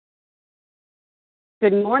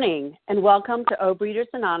Good morning, and welcome to Overeaters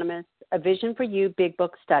Anonymous, a Vision for You Big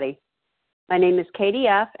Book Study. My name is Katie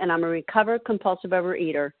F., and I'm a recovered compulsive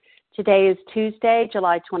overeater. Today is Tuesday,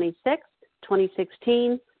 July 26,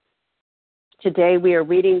 2016. Today we are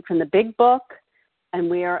reading from the Big Book, and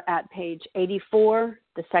we are at page 84,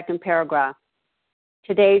 the second paragraph.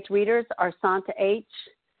 Today's readers are Santa H.,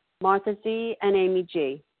 Martha Z., and Amy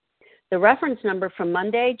G. The reference number from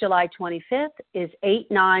Monday, July 25th is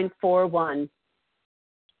 8941.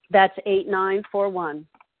 That's 8941.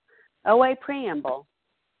 OA Preamble.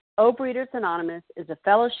 Overeaters Anonymous is a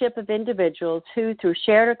fellowship of individuals who, through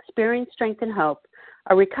shared experience, strength, and hope,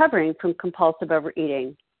 are recovering from compulsive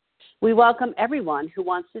overeating. We welcome everyone who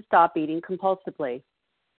wants to stop eating compulsively.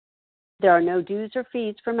 There are no dues or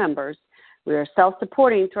fees for members. We are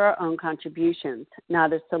self-supporting through our own contributions,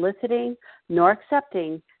 neither soliciting nor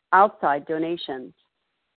accepting outside donations.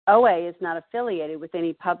 OA is not affiliated with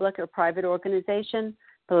any public or private organization,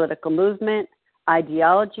 political movement,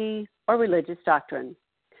 ideology, or religious doctrine.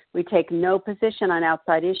 We take no position on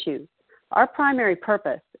outside issues. Our primary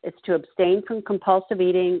purpose is to abstain from compulsive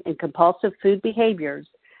eating and compulsive food behaviors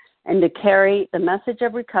and to carry the message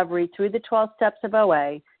of recovery through the 12 steps of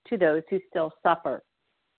OA to those who still suffer.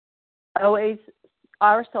 OA's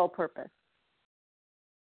our sole purpose.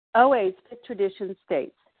 OA's fifth tradition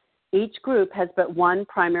states, each group has but one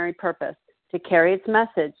primary purpose, to carry its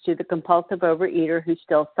message to the compulsive overeater who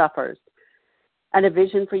still suffers. At a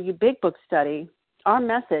Vision for You Big Book study, our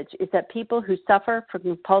message is that people who suffer from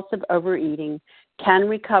compulsive overeating can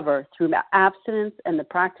recover through abstinence and the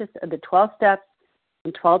practice of the 12 steps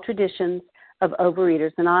and 12 traditions of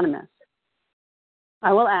Overeaters Anonymous.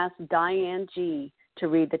 I will ask Diane G. to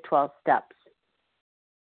read the 12 steps.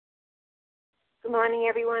 Good morning,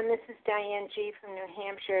 everyone. This is Diane G. from New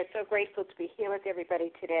Hampshire. So grateful to be here with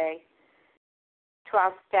everybody today.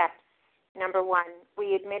 12 steps. Number 1,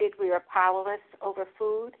 we admitted we were powerless over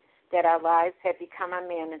food, that our lives had become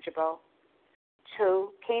unmanageable. 2,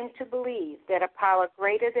 came to believe that a power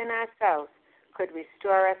greater than ourselves could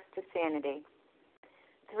restore us to sanity.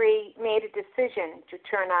 3, made a decision to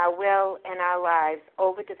turn our will and our lives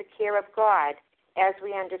over to the care of God as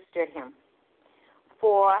we understood Him.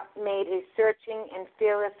 4, made a searching and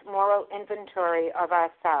fearless moral inventory of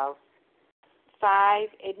ourselves. 5,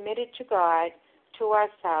 admitted to God, to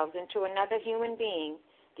ourselves, and to another human being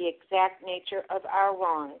the exact nature of our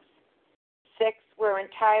wrongs. 6, we're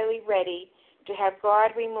entirely ready to have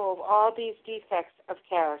God remove all these defects of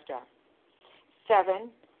character. 7,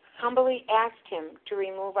 humbly asked Him to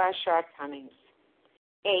remove our shortcomings.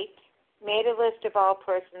 8, made a list of all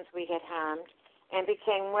persons we had harmed and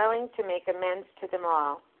became willing to make amends to them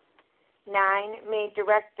all. 9, made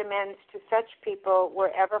direct amends to such people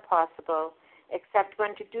wherever possible, except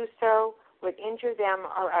when to do so would injure them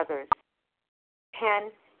or others. 10,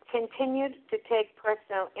 continued to take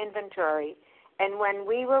personal inventory, and when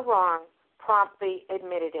we were wrong, promptly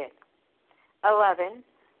admitted it. 11,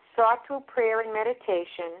 sought through prayer and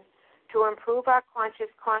meditation to improve our conscious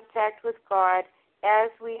contact with God as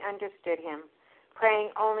we understood Him, praying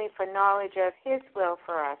only for knowledge of His will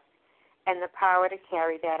for us and the power to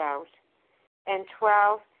carry that out. And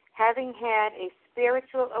 12, having had a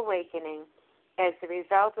spiritual awakening as the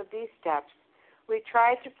result of these steps, we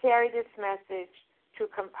tried to carry this message to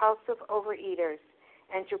compulsive overeaters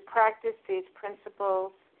and to practice these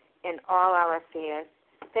principles in all our affairs.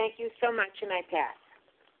 Thank you so much, and I pass.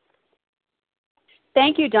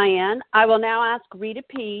 Thank you, Diane. I will now ask Rita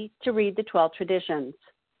P. to read the 12 traditions.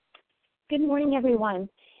 Good morning, everyone.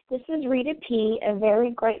 This is Rita P., a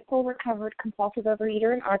very grateful, recovered compulsive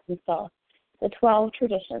overeater in Arkansas. The 12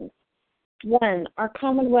 traditions. 1, our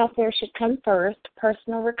common welfare should come first.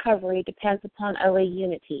 Personal recovery depends upon OA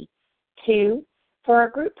unity. 2, for our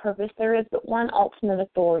group purpose, there is but one ultimate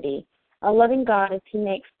authority. A loving God is He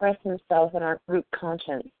may express Himself in our group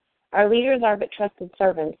conscience. Our leaders are but trusted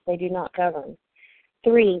servants. They do not govern.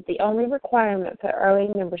 3, the only requirement for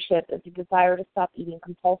OA membership is a desire to stop eating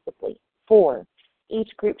compulsively. 4, each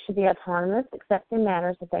group should be autonomous except in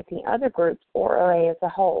matters affecting other groups or OA as a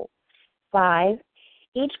whole. 5,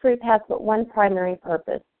 each group has but one primary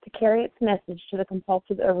purpose, to carry its message to the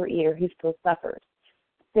compulsive overeater who still suffers.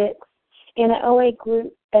 6, an OA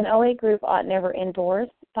group ought never endorse,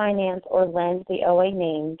 finance, or lend the OA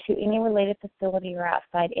name to any related facility or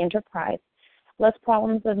outside enterprise, lest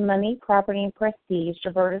problems of money, property, and prestige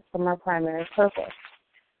divert us from our primary purpose.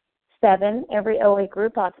 7, every OA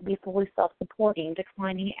group ought to be fully self-supporting,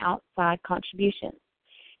 declining outside contributions.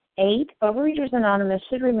 8, Overeaters Anonymous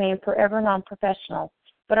should remain forever non-professional,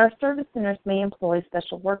 but our service centers may employ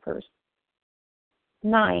special workers.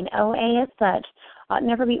 9. OA as such ought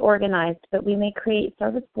never be organized, but we may create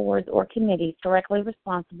service boards or committees directly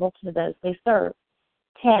responsible to those they serve.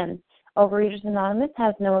 10. Overeaters Anonymous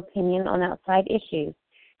has no opinion on outside issues.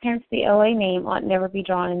 Hence, the OA name ought never be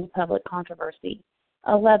drawn into public controversy.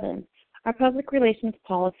 11. Our public relations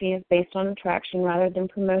policy is based on attraction rather than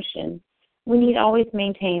promotion. We need always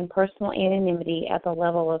maintain personal anonymity at the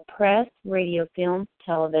level of press, radio, film,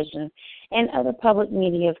 television, and other public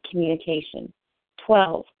media of communication.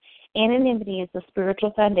 12. Anonymity is the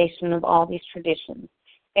spiritual foundation of all these traditions,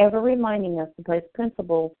 ever reminding us to place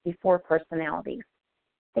principles before personalities.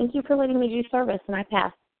 Thank you for letting me do service, and I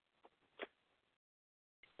pass.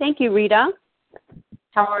 Thank you, Rita.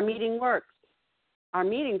 How our meeting works. Our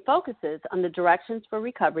meeting focuses on the directions for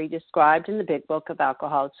recovery described in the Big Book of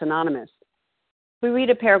Alcoholics Anonymous. We read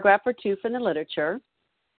a paragraph or two from the literature,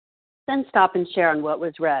 then stop and share on what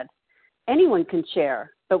was read. Anyone can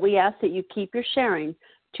share, but we ask that you keep your sharing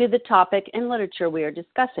to the topic and literature we are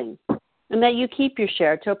discussing, and that you keep your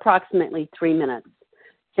share to approximately 3 minutes.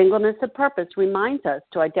 Singleness of purpose reminds us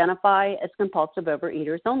to identify as compulsive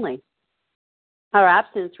overeaters only. Our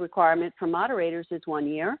abstinence requirement for moderators is 1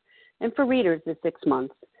 year, and for readers is 6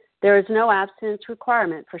 months. There is no abstinence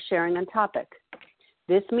requirement for sharing on topic.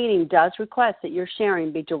 This meeting does request that your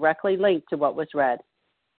sharing be directly linked to what was read.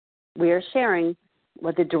 We are sharing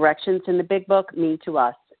what the directions in the Big Book mean to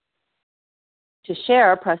us. To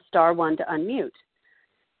share, press star 1 to unmute.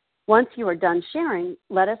 Once you are done sharing,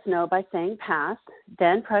 let us know by saying pass,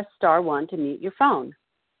 then press star 1 to mute your phone.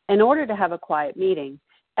 In order to have a quiet meeting,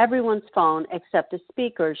 everyone's phone except the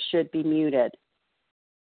speaker's should be muted.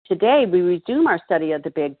 Today, we resume our study of the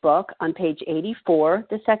Big Book on page 84,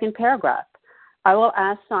 the second paragraph. I will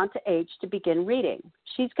ask Santa H. to begin reading.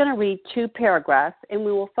 She's going to read 2 paragraphs, and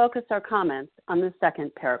we will focus our comments on the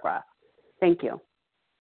second paragraph. Thank you.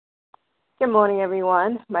 Good morning,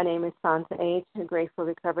 everyone. My name is Santa H., a grateful,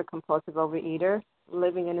 recovered, compulsive overeater,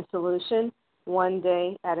 living in a solution one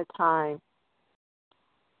day at a time.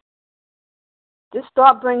 This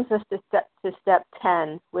thought brings us to step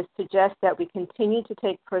 10, which suggests that we continue to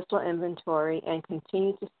take personal inventory and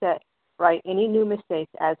continue to set right any new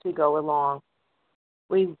mistakes as we go along.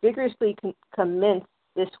 We vigorously commence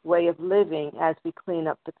this way of living as we clean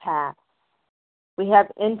up the past. We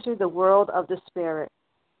have entered the world of the Spirit.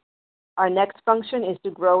 Our next function is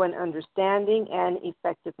to grow in understanding and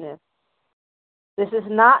effectiveness. This is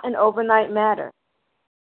not an overnight matter.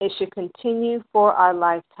 It should continue for our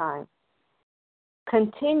lifetime.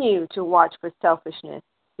 Continue to watch for selfishness,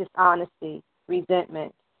 dishonesty,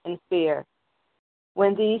 resentment, and fear.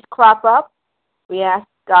 When these crop up, we ask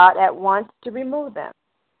God at once to remove them.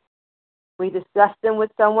 We discuss them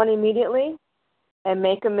with someone immediately and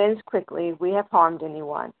make amends quickly if we have harmed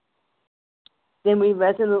anyone. Then we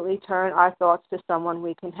resolutely turn our thoughts to someone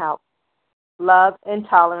we can help. Love and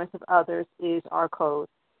tolerance of others is our code.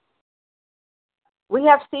 We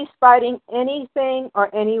have ceased fighting anything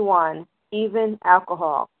or anyone, even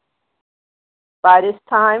alcohol. By this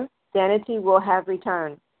time, sanity will have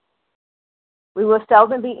returned. We will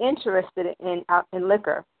seldom be interested in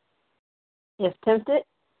liquor. If tempted,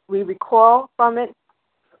 we recoil from it.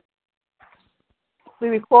 We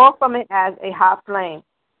recoil from it as a hot flame.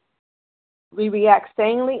 We react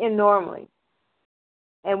sanely and normally,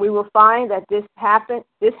 and we will find that this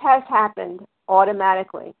has happened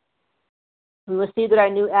automatically. We will see that our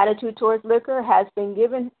new attitude towards liquor has been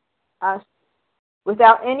given us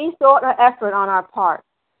without any thought or effort on our part.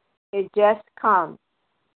 It just comes.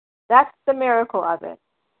 That's the miracle of it.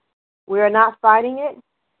 We are not fighting it,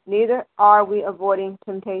 neither are we avoiding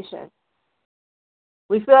temptation.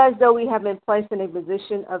 We feel as though we have been placed in a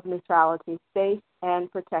position of neutrality, safe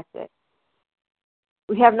and protected.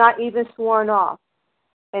 We have not even sworn off.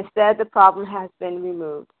 Instead, the problem has been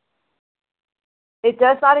removed. It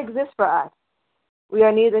does not exist for us. We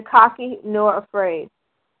are neither cocky nor afraid.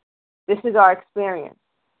 This is our experience.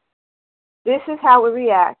 This is how we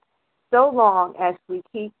react so long as we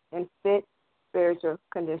keep in fit spiritual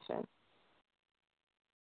condition.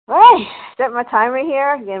 All right, set my timer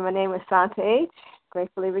here. Again, my name is Santa H.,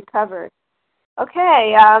 gratefully recovered.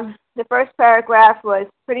 Okay, the first paragraph was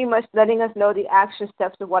pretty much letting us know the action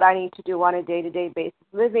steps of what I need to do on a day-to-day basis,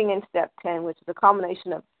 living in step 10, which is a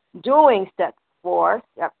combination of doing step 4,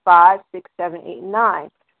 step 5, 6, 7, 8, and 9.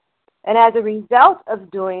 And as a result of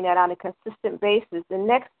doing that on a consistent basis, the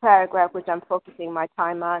next paragraph, which I'm focusing my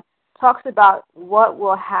time on, talks about what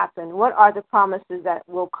will happen, what are the promises that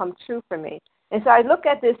will come true for me. And so I look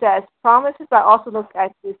at this as promises, but I also look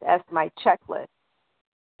at this as my checklist.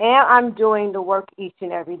 And I'm doing the work each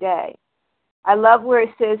and every day. I love where it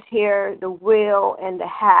says here the will and the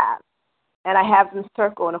have. and I have them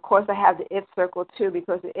circled. And, of course, I have the if circled, too,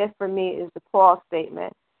 because the if for me is the pause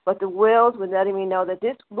statement. But the wills was letting me know that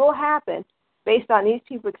this will happen based on these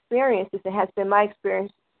people's experiences. It has been my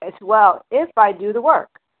experience as well if I do the work.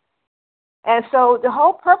 And so the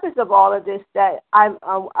whole purpose of all of this that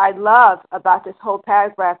I love about this whole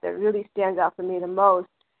paragraph that really stands out for me the most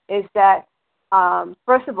is that,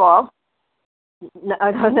 first of all,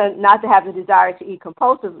 not to have the desire to eat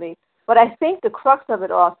compulsively, but I think the crux of it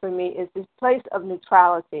all for me is this place of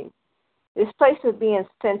neutrality, this place of being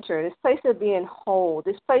centered, this place of being whole,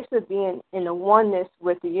 this place of being in a oneness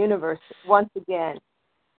with the universe once again.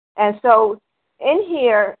 And so in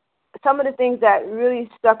here, some of the things that really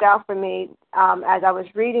stuck out for me as I was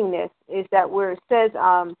reading this is that where it says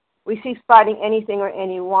we cease fighting anything or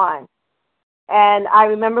anyone. And I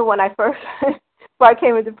remember when I first, before I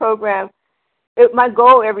came into the program, my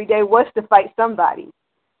goal every day was to fight somebody.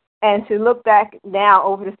 And to look back now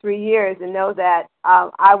over the 3 years and know that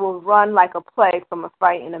I will run like a plague from a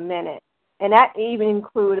fight in a minute. And that even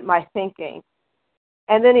included my thinking.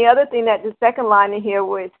 And then the other thing, that the second line in here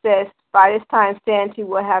where it says, by this time sanity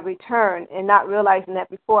will have returned, and not realizing that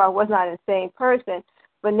before I was not an insane person,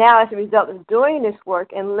 but now as a result of doing this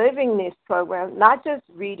work and living this program, not just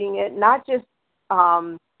reading it, not just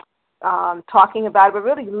talking about it, but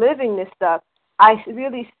really living this stuff, I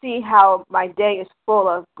really see how my day is full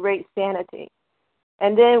of great sanity.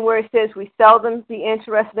 And then where it says we seldom be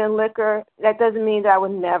interested in liquor, that doesn't mean that I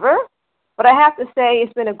would never. But I have to say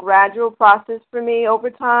it's been a gradual process for me over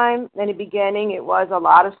time. In the beginning, it was a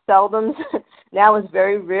lot of seldoms. Now it's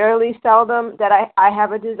very rarely seldom that I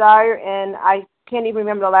have a desire, and I can't even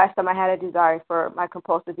remember the last time I had a desire for my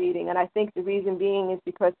compulsive eating. And I think the reason being is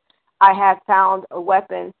because I have found a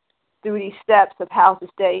weapon through these steps of how to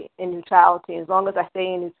stay in neutrality. As long as I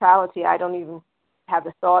stay in neutrality, I don't even have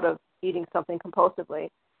the thought of eating something compulsively.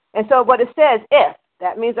 And so what it says, if,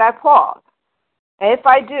 that means I pause. And if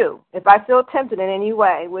I feel tempted in any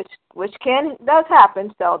way, which does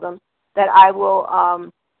happen seldom, that I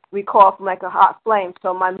will recall from like a hot flame.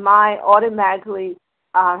 So my mind automatically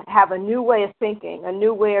have a new way of thinking, a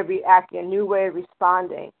new way of reacting, a new way of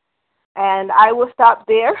responding. And I will stop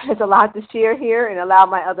there. There's a lot to share here, and allow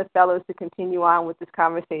my other fellows to continue on with this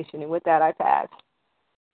conversation. And with that, I pass.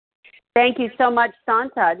 Thank you so much,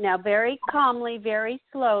 Santa. Now, very calmly, very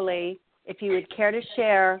slowly, if you would care to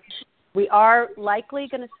share, we are likely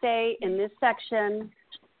going to stay in this section,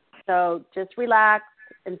 so just relax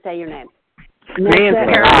and say your name.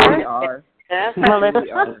 Melissa.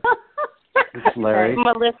 Larry.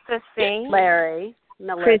 Melissa C. Larry.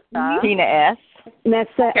 Melissa. Tina S.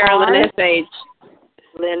 Nessa Carolyn R. S. H.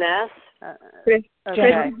 Lynn S. Chris.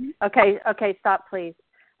 Okay, stop, please.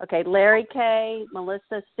 Okay, Larry K.,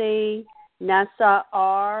 Melissa C., Nessa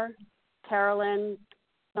R., Carolyn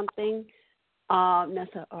something,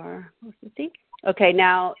 Nessa R. Melissa C. Okay,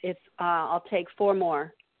 now if I'll take four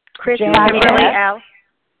more. Kimberly L.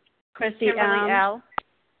 Chrissy Kimberly M. L.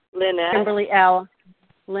 Lynn S. Kimberly L.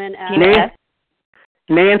 Lynn S. Tina S.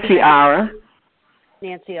 Nancy R.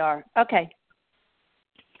 Nancy R. Okay.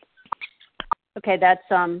 Okay, that's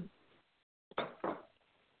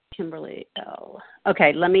Kimberly L.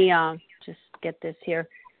 Okay, let me just get this here.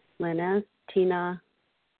 Lynn S. Tina.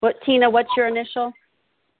 Tina, what's your initial?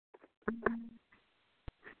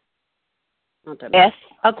 S.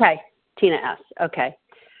 Okay, Tina S. Okay.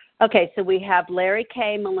 Okay, so we have Larry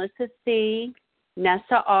K., Melissa C.,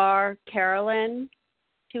 Nessa R., Carolyn,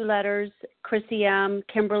 2 letters, Chrissy M.,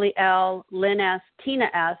 Kimberly L., Lynn S., Tina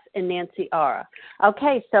S., and Nancy R.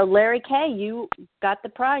 Okay, so Larry K., you got the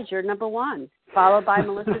prize. You're number 1, followed by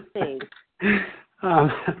Melissa C.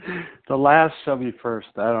 The last shall be first.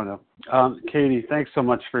 I don't know. Katie, thanks so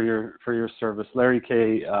much for your service. Larry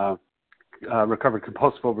K., recovered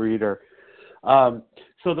compulsive overeater.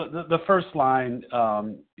 So the first line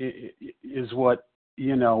is what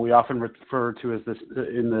we often refer to as this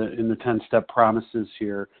in the 10-step promises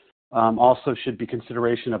here. Also should be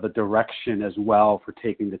consideration of a direction as well for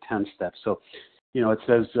taking the 10 steps. So, it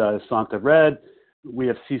says, Santa read, we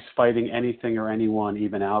have ceased fighting anything or anyone,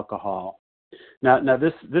 even alcohol. Now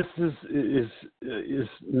this is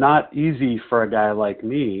not easy for a guy like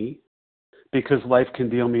me, because life can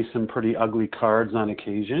deal me some pretty ugly cards on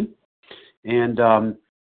occasion. And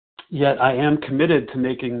yet I am committed to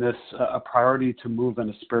making this a priority to move in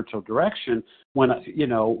a spiritual direction when,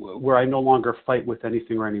 where I no longer fight with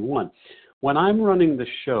anything or anyone. When I'm running the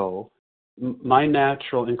show, my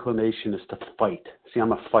natural inclination is to fight. See,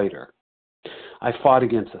 I'm a fighter. I fought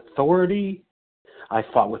against authority. I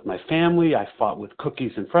fought with my family. I fought with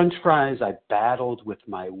cookies and French fries. I battled with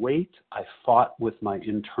my weight. I fought with my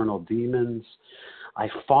internal demons. I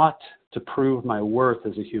fought to prove my worth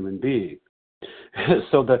as a human being.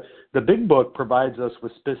 So the big book provides us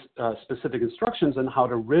with specific instructions on how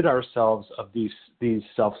to rid ourselves of these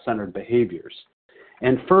self-centered behaviors.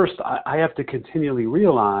 And first, I have to continually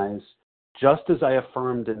realize, just as I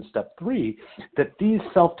affirmed in step 3, that these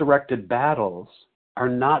self-directed battles are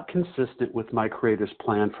not consistent with my Creator's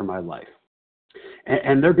plan for my life.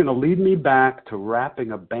 And they're going to lead me back to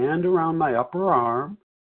wrapping a band around my upper arm,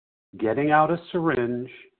 getting out a syringe,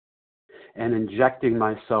 and injecting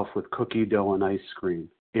myself with cookie dough and ice cream.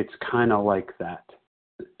 It's kind of like that.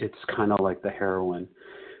 It's kind of like the heroin.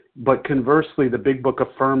 But conversely, the big book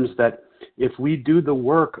affirms that if we do the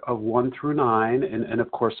work of 1 through 9, and of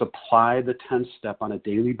course apply the 10th step on a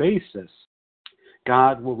daily basis,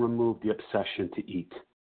 God will remove the obsession to eat.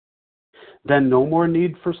 Then no more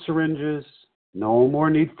need for syringes, no more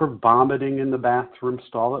need for vomiting in the bathroom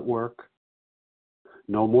stall at work,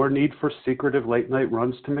 no more need for secretive late-night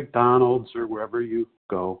runs to McDonald's or wherever you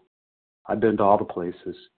go. I've been to all the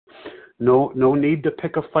places. No need to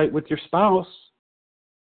pick a fight with your spouse.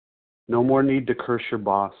 No more need to curse your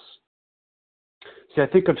boss. See, I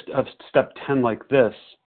think of step 10 like this.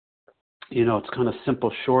 It's kind of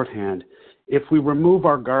simple shorthand. If we remove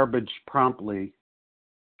our garbage promptly,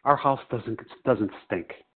 our house doesn't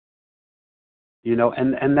stink.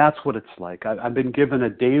 And that's what it's like. I've been given a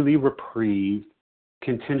daily reprieve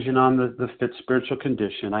contingent on the fit spiritual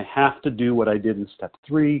condition. I have to do what I did in step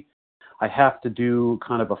 3. I have to do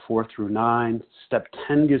kind of a 4 through 9. Step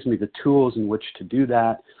 10 gives me the tools in which to do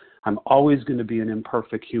that. I'm always going to be an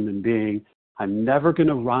imperfect human being. I'm never going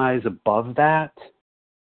to rise above that,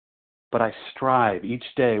 but I strive each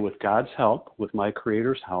day with God's help, with my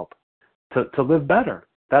Creator's help, to live better.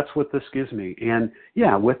 That's what this gives me. And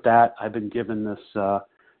yeah, with that, I've been given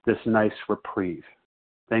this nice reprieve.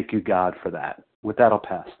 Thank you, God, for that. With that, I'll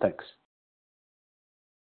pass. Thanks.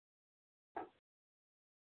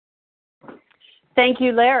 Thank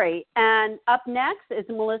you, Larry. And up next is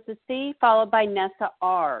Melissa C., followed by Nessa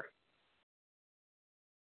R.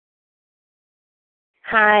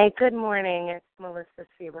 Hi, good morning. It's Melissa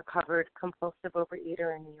C., recovered compulsive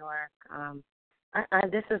overeater in New York.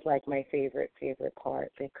 This is like my favorite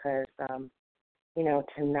part because,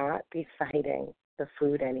 to not be fighting the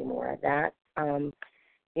food anymore. That,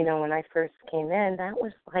 when I first came in, that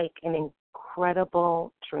was like an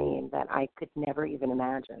incredible dream that I could never even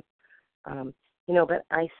imagine. But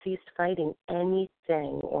I ceased fighting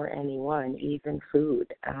anything or anyone, even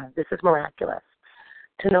food. This is miraculous.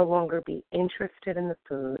 To no longer be interested in the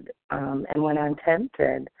food, and when I'm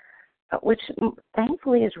tempted, which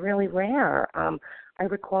thankfully is really rare, I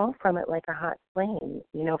recall from it like a hot flame.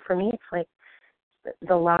 For me, it's like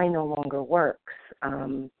the lie no longer works.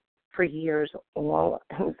 For years, all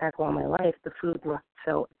my life, the food looked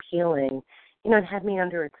so appealing. It had me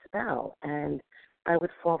under its spell, and I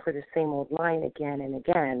would fall for the same old line again and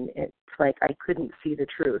again. It's like I couldn't see the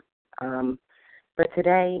truth. But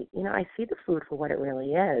today, I see the food for what it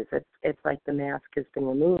really is. It's like the mask has been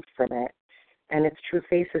removed from it, and its true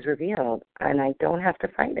face is revealed, and I don't have to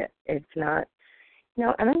fight it. It's not,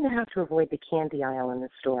 I don't even have to avoid the candy aisle in the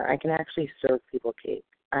store. I can actually serve people cake.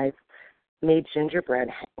 I've made gingerbread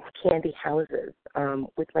candy houses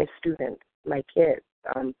with my students, my kids.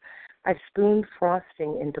 I've spooned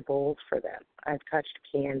frosting into bowls for them. I've touched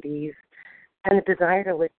candies. And the desire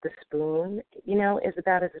to lick the spoon, is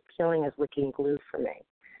about as appealing as licking glue for me.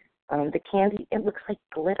 The candy, it looks like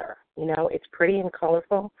glitter. It's pretty and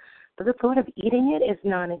colorful, but the thought of eating it is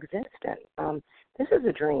non-existent. This is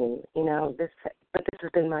a dream, but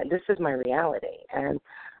this is my reality, and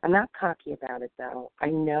I'm not cocky about it though. I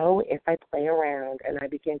know if I play around and I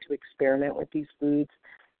begin to experiment with these foods,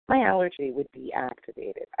 my allergy would be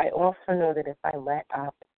activated. I also know that if I let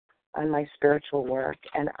up on my spiritual work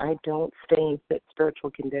and I don't stay in fit spiritual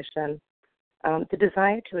condition, the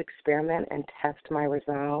desire to experiment and test my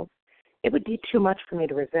resolve, it would be too much for me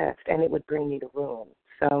to resist, and it would bring me to ruin.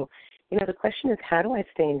 So, the question is, how do I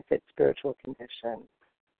stay in fit spiritual condition?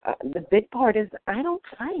 The big part is I don't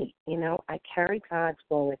fight. I carry God's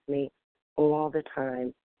will with me all the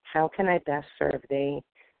time. How can I best serve thee?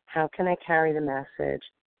 How can I carry the message?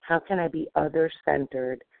 How can I be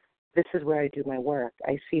other-centered? This is where I do my work.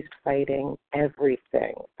 I ceased fighting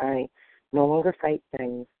everything. I no longer fight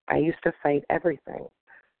things. I used to fight everything.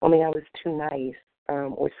 Only I was too nice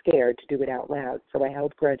or scared to do it out loud. So I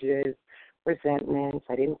held grudges, resentments.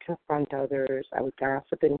 I didn't confront others. I would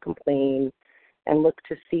gossip and complain and look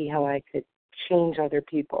to see how I could change other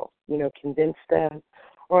people, convince them.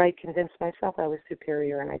 Or I convinced myself I was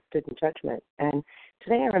superior and I stood in judgment. And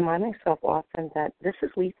today I remind myself often that this is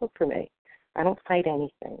lethal for me. I don't fight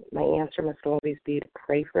anything. My answer must always be to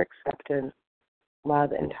pray for acceptance.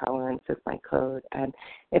 Love and tolerance is my code. And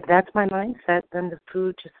if that's my mindset, then the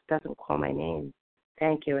food just doesn't call my name.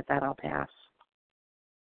 Thank you. With that, I'll pass.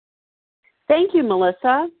 Thank you,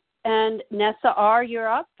 Melissa. And Nessa R., you're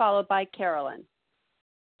up, followed by Carolyn.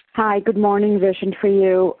 Hi, good morning, Vision for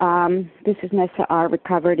You. This is Nessa R.,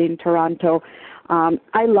 recovered in Toronto.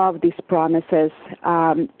 I love these promises.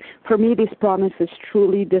 For me, these promises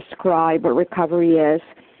truly describe what recovery is,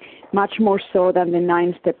 much more so than the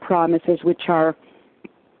 9-step promises, which are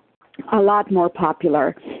a lot more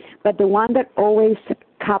popular. But the one that always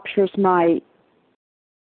captures my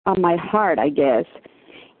heart, I guess,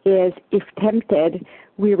 is if tempted,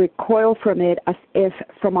 we recoil from it as if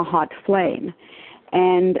from a hot flame.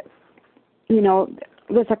 And,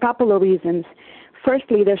 there's a couple of reasons.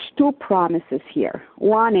 Firstly, there's 2 promises here.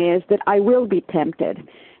 One is that I will be tempted,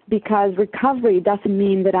 because recovery doesn't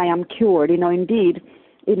mean that I am cured. Indeed,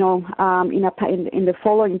 in the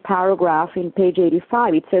following paragraph in page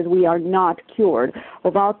 85, it says we are not cured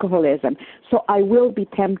of alcoholism. So I will be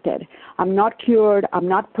tempted. I'm not cured. I'm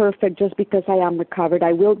not perfect just because I am recovered.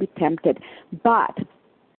 I will be tempted. But,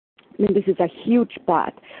 and this is a huge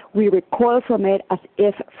but, we recoil from it as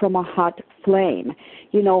if from a hot flame.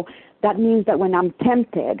 That means that when I'm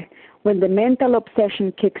tempted, when the mental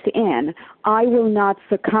obsession kicks in, I will not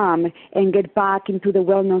succumb and get back into the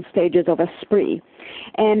well-known stages of a spree.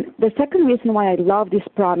 And the second reason why I love this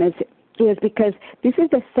promise is because this is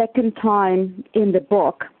the second time in the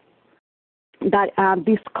book that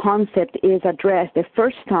this concept is addressed. The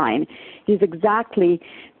first time is exactly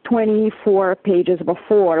 24 pages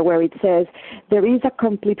before, where it says there is a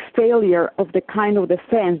complete failure of the kind of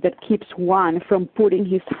defense that keeps one from putting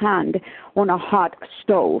his hand on a hot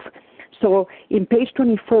stove. So in page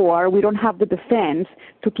 24, we don't have the defense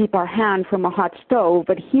to keep our hand from a hot stove,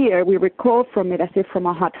 but here we recoil from it as if from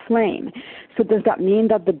a hot flame. So does that mean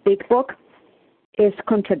that the big book is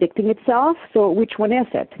contradicting itself? So which one is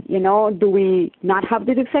it? Do we not have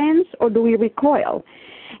the defense, or do we recoil?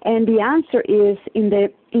 And the answer is in the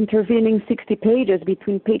intervening 60 pages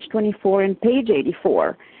between page 24 and page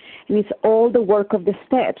 84. And it's all the work of the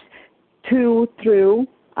steps 2 through,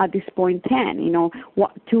 at this point, 10.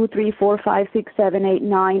 2, 3, 4, 5, 6, 7, 8,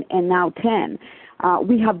 9, and now 10.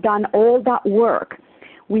 We have done all that work.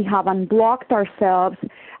 We have unblocked ourselves,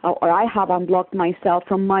 or I have unblocked myself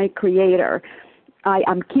from my Creator. I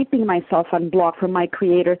am keeping myself unblocked from my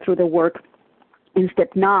Creator through the work in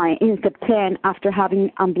step 10, after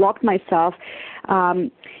having unblocked myself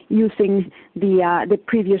using the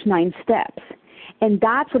previous 9 steps. And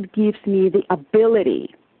that's what gives me the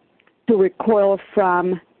ability to recoil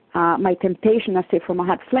from my temptation, as if from a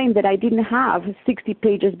hot flame, that I didn't have 60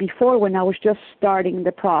 pages before when I was just starting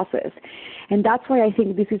the process. And that's why I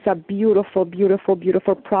think this is a beautiful, beautiful,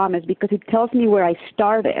 beautiful promise, because it tells me where I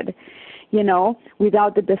started,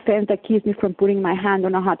 without the defense that keeps me from putting my hand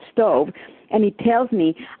on a hot stove. And it tells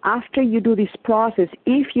me, after you do this process,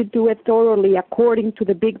 if you do it thoroughly according to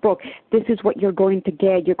the big book, this is what you're going to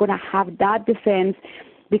get. You're going to have that defense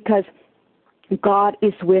because God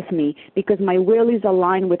is with me, because my will is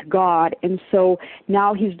aligned with God. And so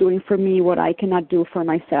now He's doing for me what I cannot do for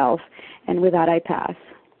myself. And with that, I pass.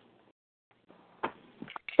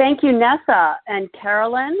 Thank you, Nessa. And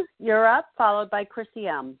Carolyn, you're up, followed by Chrissy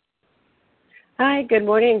M. Hi, good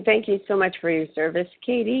morning. Thank you so much for your service,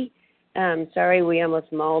 Katie. Sorry we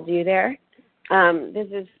almost mauled you there. This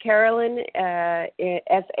is Carolyn,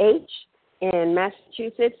 S.H. in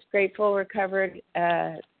Massachusetts, grateful, recovered,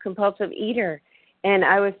 compulsive eater. And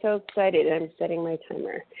I was so excited. I'm setting my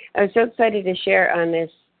timer. I was so excited to share on this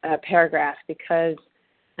paragraph because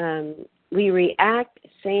we react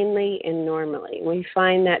sanely and normally. We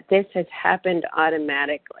find that this has happened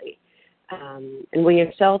automatically. And we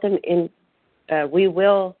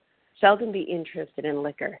will seldom be interested in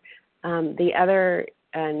liquor. The other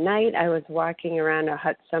night, I was walking around a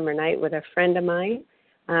hot summer night with a friend of mine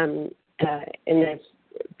in this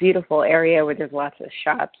beautiful area where there's lots of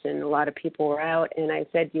shops and a lot of people were out. And I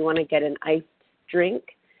said, do you want to get an iced drink?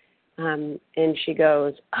 And she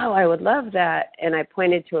goes, oh, I would love that. And I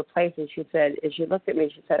pointed to a place, and she said, as she looked at me,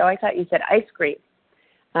 she said, oh, I thought you said ice cream.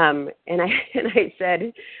 And I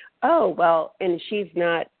said, oh, well, and she's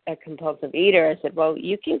not a compulsive eater. I said, well,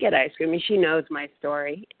 you can get ice cream. And she knows my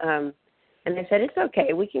story. And I said, it's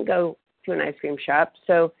okay. We can go to an ice cream shop.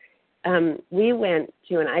 So we went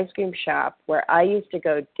to an ice cream shop where I used to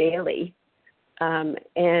go daily.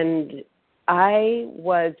 And I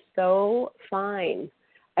was so fine.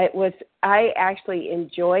 I actually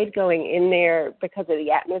enjoyed going in there because of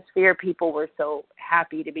the atmosphere. People were so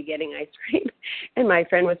happy to be getting ice cream, and my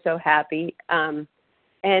friend was so happy. And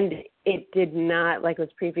it did not, like was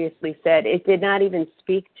previously said, it did not even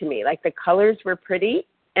speak to me. Like the colors were pretty,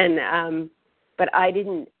 and but I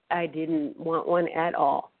didn't want one at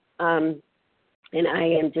all. And I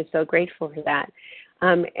am just so grateful for that.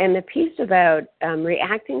 And the piece about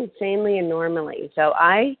reacting sanely and normally. So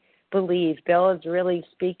I believe Bill is really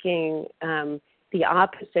speaking the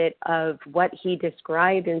opposite of what he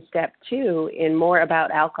described in step 2 in More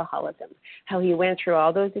About Alcoholism, how he went through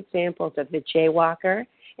all those examples of the jaywalker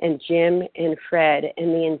and Jim and Fred and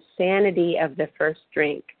the insanity of the first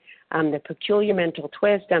drink, the peculiar mental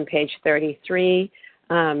twist on page 33,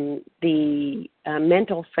 the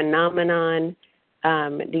mental phenomenon,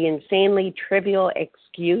 the insanely trivial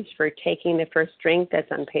excuse for taking the first drink,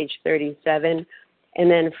 that's on page 37, and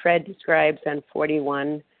then Fred describes on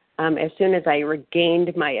 41, as soon as I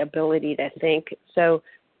regained my ability to think. So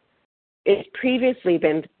it's previously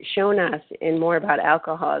been shown us in More About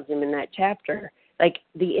Alcoholism in that chapter, like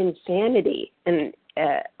the insanity and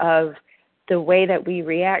of the way that we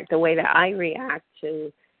react, the way that I react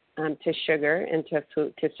to sugar and to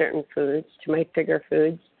food, to certain foods, to my trigger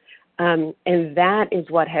foods, and that is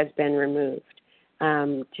what has been removed.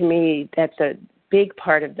 To me, that's a big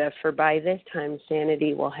part of the "for by this time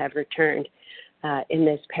sanity will have returned" in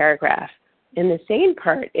this paragraph. And the sane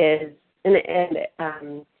part is,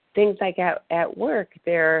 and things like at work,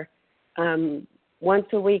 there once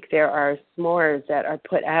a week there are s'mores that are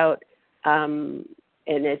put out, and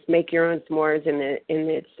it's make your own s'mores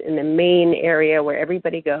in the main area where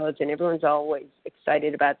everybody goes, and everyone's always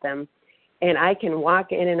excited about them. And I can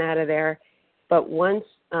walk in and out of there, but once,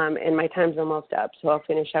 and my time's almost up, so I'll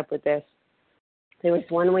finish up with this. There was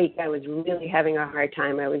one week I was really having a hard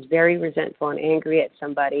time. I was very resentful and angry at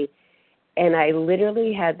somebody, and I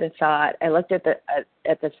literally had the thought. I looked at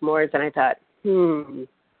the s'mores and I thought,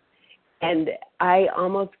 and I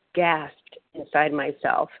almost gasped inside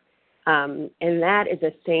myself. And that is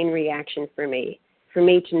a sane reaction for me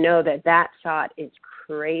to know that thought is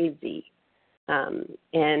crazy.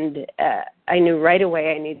 And I knew right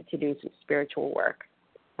away I needed to do some spiritual work.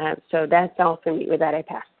 So that's all for me. With that, I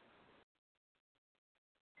pass.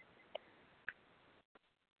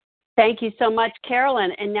 Thank you so much,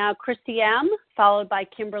 Carolyn. And now Christy M., followed by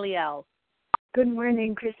Kimberly L. Good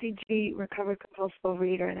morning, Chrissy G., recovered compulsive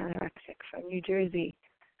overeater and anorexic from New Jersey.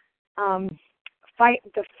 The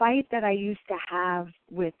fight that I used to have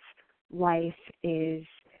with life is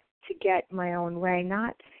to get my own way.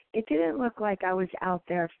 It didn't look like I was out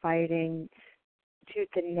there fighting tooth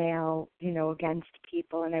and nail, against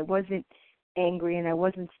people, and I wasn't angry and I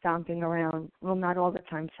wasn't stomping around. Well, not all the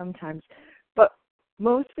time, sometimes. But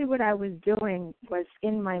mostly what I was doing was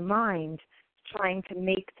in my mind trying to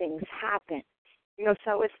make things happen.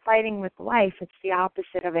 So it was fighting with life. It's the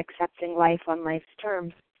opposite of accepting life on life's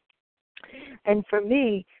terms. And for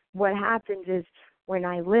me, what happens is when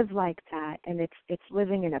I live like that, and it's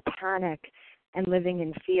living in a panic and living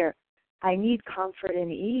in fear, I need comfort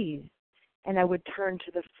and ease. And I would turn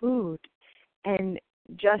to the food. And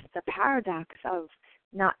just the paradox of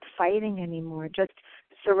not fighting anymore, just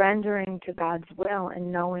surrendering to God's will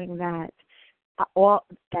and knowing that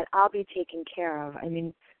I'll be taken care of. I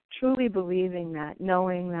mean, truly believing that,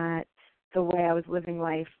 knowing that the way I was living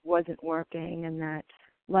life wasn't working, and that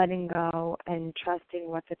letting go and trusting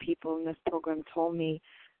what the people in this program told me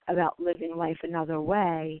about living life another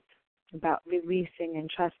way, about releasing and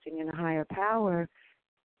trusting in a higher power,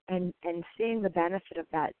 and seeing the benefit of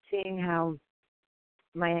that, seeing how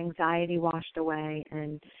my anxiety washed away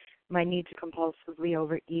and my need to compulsively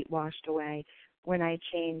overeat washed away when I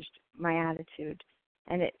changed my attitude.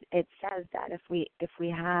 And it says that if we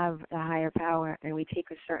have a higher power and we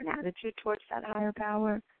take a certain attitude towards that higher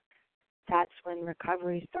power, that's when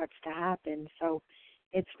recovery starts to happen. So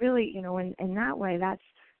it's really, in that way,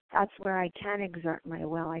 that's where I can exert my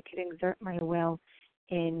will. I can exert my will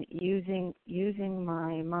in using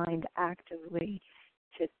my mind actively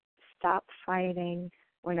to stop fighting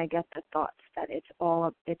when I get the thoughts that it's all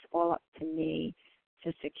up to me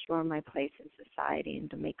to secure my place in society and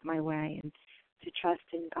to make my way, and to trust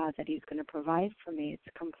in God that He's going to provide for me. It's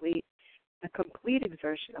a complete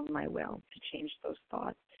exertion of my will to change those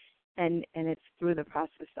thoughts. And it's through the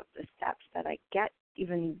process of the steps that I get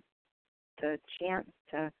even the chance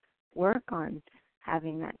to work on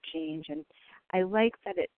having that change. And I like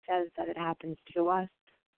that it says that it happens to us,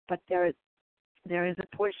 but there is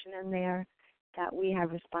a portion in there that we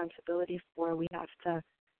have responsibility for. We have to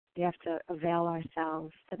avail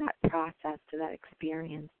ourselves to that process, to that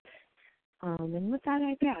experience. And with that,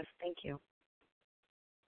 I pass. Thank you.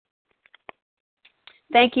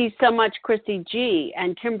 Thank you so much, Chrissy G.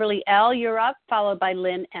 And Kimberly L., you're up, followed by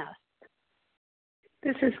Lynn S.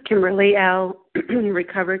 This is Kimberly L.,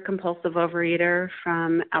 recovered compulsive overeater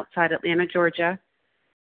from outside Atlanta, Georgia.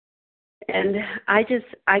 And I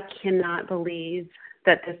cannot believe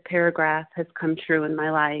that this paragraph has come true in my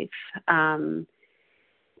life.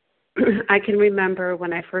 I can remember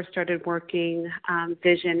when I first started working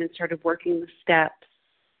Vision and started working the steps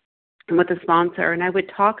with a sponsor, and I would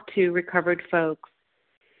talk to recovered folks,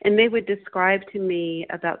 and they would describe to me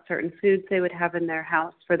about certain foods they would have in their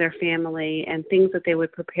house for their family and things that they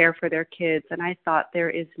would prepare for their kids, and I thought there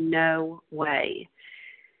is no way.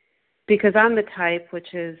 Because I'm the type,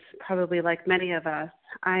 which is probably like many of us,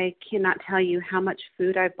 I cannot tell you how much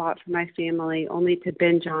food I bought for my family only to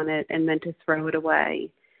binge on it and then to throw it away.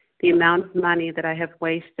 The amount of money that I have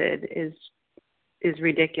wasted is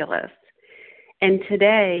ridiculous. And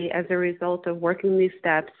today, as a result of working these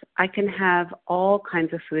steps, I can have all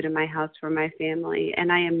kinds of food in my house for my family,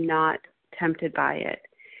 and I am not tempted by it.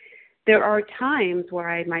 There are times where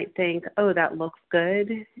I might think, oh, that looks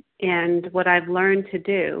good. And what I've learned to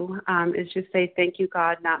do is just say, thank you,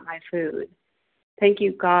 God, not my food. Thank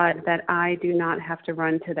you, God, that I do not have to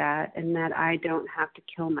run to that and that I don't have to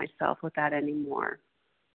kill myself with that anymore.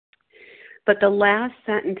 But the last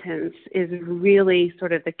sentence is really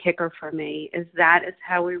sort of the kicker for me, is that is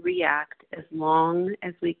how we react as long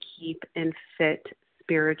as we keep in fit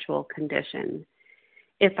spiritual condition.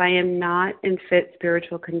 If I am not in fit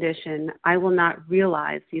spiritual condition, I will not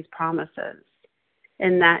realize these promises.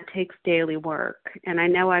 And that takes daily work. And I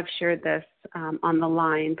know I've shared this on the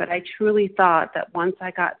line, but I truly thought that once I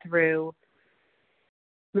got through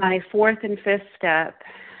my fourth and fifth step,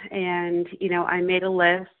 and, I made a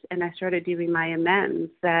list and I started doing my amends,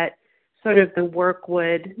 that sort of the work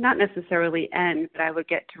would not necessarily end, but I would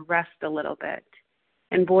get to rest a little bit.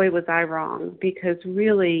 And boy, was I wrong, because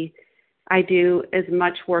really I do as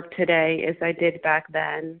much work today as I did back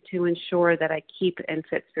then to ensure that I keep in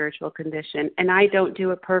fit spiritual condition. And I don't do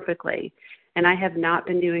it perfectly. And I have not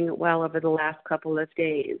been doing it well over the last couple of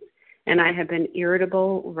days. And I have been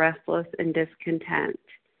irritable, restless, and discontent.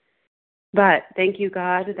 But thank you,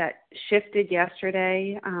 God, that shifted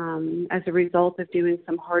yesterday as a result of doing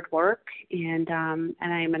some hard work, and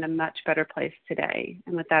I am in a much better place today.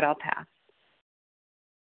 And with that, I'll pass.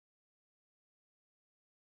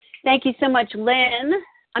 Thank you so much,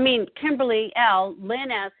 Kimberly L. Lynn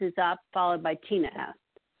S. is up, followed by Tina S.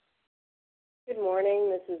 Good morning.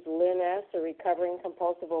 This is Lynn S., a recovering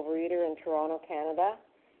compulsive overeater in Toronto, Canada.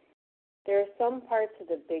 There are some parts of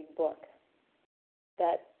the big book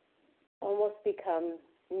that almost become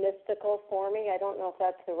mystical for me. I don't know if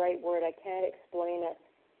that's the right word. I can't explain it.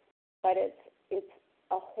 But it's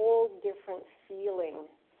a whole different feeling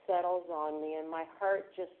settles on me, and my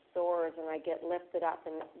heart just soars, and I get lifted up,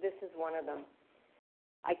 and this is one of them.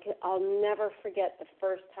 I'll never forget the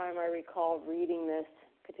first time I recall reading this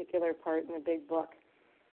particular part in the big book.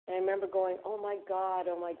 And I remember going, oh my God,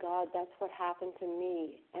 that's what happened to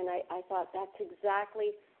me. And I thought, that's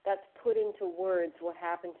put into words what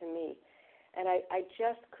happened to me. And I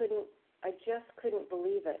just couldn't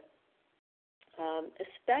believe it.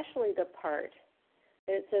 Especially the part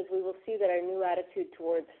that it says, we will see that our new attitude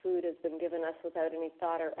towards food has been given us without any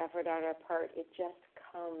thought or effort on our part. It just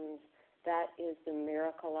comes. That is the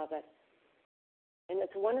miracle of it. And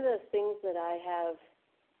it's one of those things that I have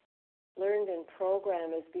learned in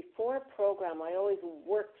program is before program, I always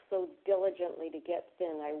worked so diligently to get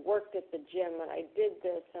thin. I worked at the gym, and I did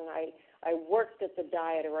this, and I worked at the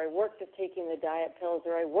diet, or I worked at taking the diet pills,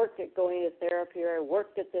 or I worked at going to therapy, or I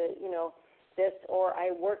worked at the, this, or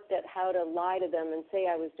I worked at how to lie to them and say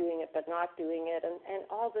I was doing it but not doing it, and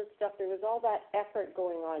all this stuff. There was all that effort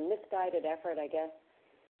going on, misguided effort, I guess.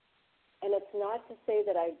 And it's not to say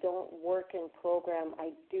that I don't work in program.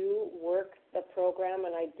 I do work the program,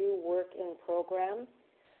 and I do work in program,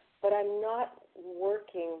 but I'm not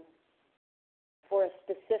working for a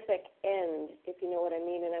specific end, if you know what I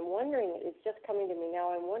mean. And I'm wondering, it's just coming to me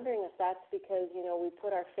now, I'm wondering if that's because, we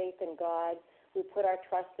put our faith in God, we put our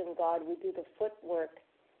trust in God, we do the footwork,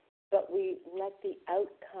 but we let the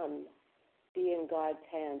outcome be in God's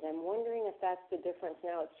hands. I'm wondering if that's the difference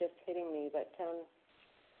now. It's just hitting me, but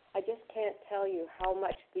I just can't tell you how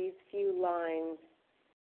much these few lines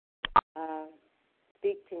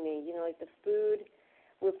speak to me. Like the food,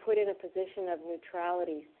 we're put in a position of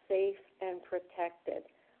neutrality, safe and protected.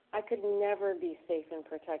 I could never be safe and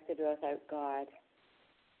protected without God.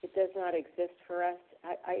 It does not exist for us.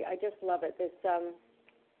 I just love it.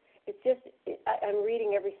 I'm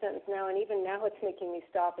reading every sentence now, and even now it's making me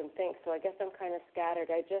stop and think, so I guess I'm kind of scattered.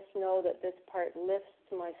 I just know that this part lifts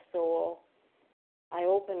my soul. I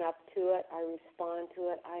open up to it. I respond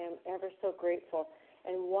to it. I am ever so grateful.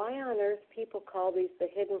 And why on earth people call these the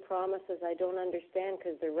hidden promises, I don't understand,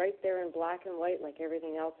 because they're right there in black and white like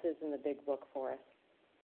everything else is in the big book for us.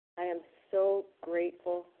 I am so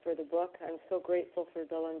grateful for the book. I'm so grateful for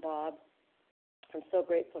Bill and Bob. I'm so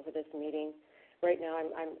grateful for this meeting. Right now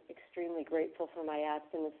I'm extremely grateful for my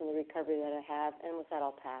abstinence and the recovery that I have. And with that,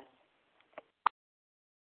 I'll pass.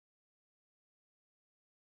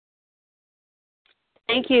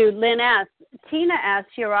 Thank you, Lynn S. Tina S.,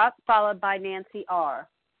 you're up, followed by Nancy R.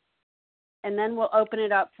 And then we'll open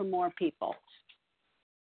it up for more people.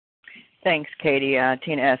 Thanks, Katie.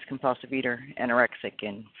 Tina S., compulsive eater, anorexic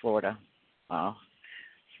in Florida. Wow,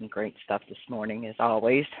 some great stuff this morning, as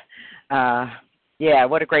always. Yeah,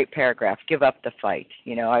 what a great paragraph. Give up the fight.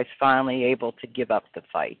 You know, I was finally able to give up the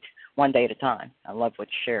fight one day at a time. I love what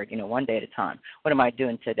you shared, one day at a time. What am I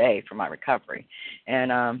doing today for my recovery?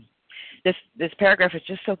 And this paragraph is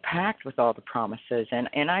just so packed with all the promises.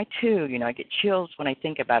 And I, too, I get chills when I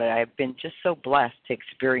think about it. I've been just so blessed to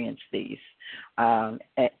experience these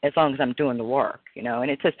as long as I'm doing the work,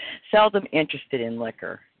 And it says, seldom interested in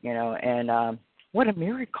liquor, and what a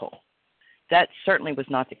miracle. That certainly was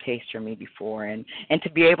not the case for me before. And to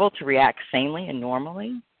be able to react sanely and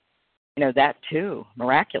normally, that too,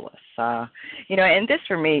 miraculous. And this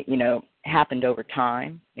for me, happened over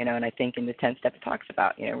time, and I think in the 10 steps it talks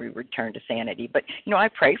about, we return to sanity. But, I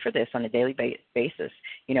pray for this on a daily basis,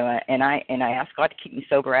 and I ask God to keep me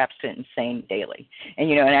sober, abstinent, and sane daily.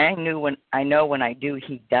 And, and I know when I do,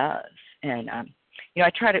 He does. And, I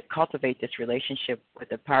try to cultivate this relationship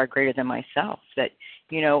with a power greater than myself that,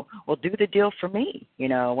 will do the deal for me.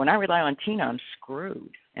 When I rely on Tina, I'm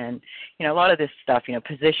screwed. And, a lot of this stuff,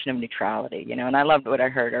 position of neutrality, and I loved what I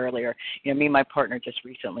heard earlier. Me and my partner just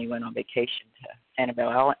recently went on vacation to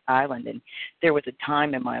Annabelle Island, and there was a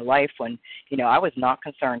time in my life when, I was not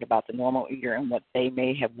concerned about the normal eater and what they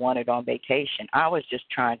may have wanted on vacation. I was just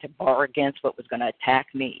trying to bar against what was going to attack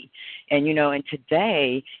me. And, and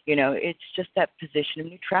today, it's just that position of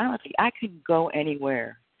neutrality. I can go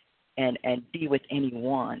anywhere and be with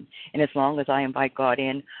anyone. And as long as I invite God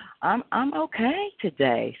in, I'm okay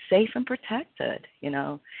today, safe and protected, And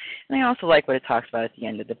I also like what it talks about at the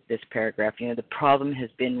end of this paragraph. The problem has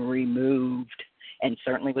been removed, and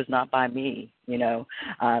certainly was not by me.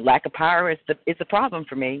 Lack of power is the problem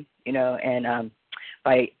for me, and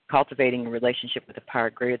by cultivating a relationship with a power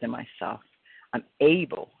greater than myself, I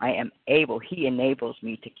am able, He enables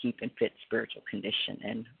me to keep in fit spiritual condition.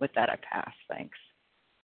 And with that, I pass. Thanks.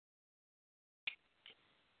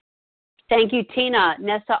 Thank you, Tina.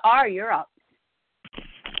 Nessa R., you're up.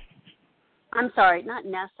 I'm sorry, not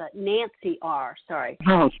Nessa, Nancy R., sorry.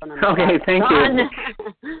 Oh, okay, thank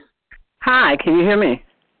you. Hi, can you hear me?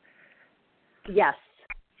 Yes.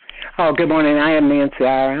 Oh, good morning. I am Nancy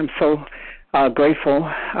R. I'm so grateful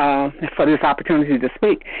for this opportunity to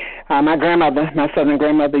speak. My southern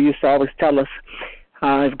grandmother used to always tell us,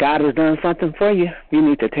 if God has done something for you, you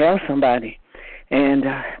need to tell somebody. And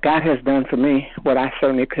God has done for me what I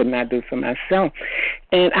certainly could not do for myself.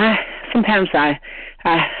 And sometimes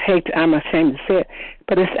I'm ashamed to say it,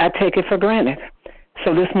 but I take it for granted.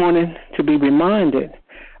 So this morning, to be reminded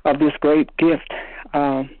of this great gift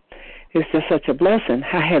is just such a blessing.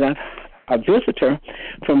 I had a visitor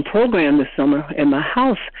from program this summer in my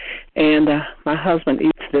house, and my husband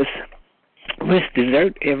eats this rich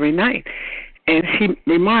dessert every night. And she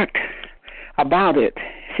remarked about it.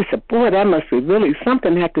 She said, boy, that must be really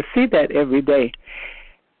something to have to see that every day.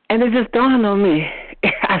 And it just dawned on me.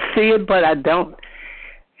 I see it, but I don't.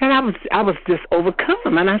 And I was just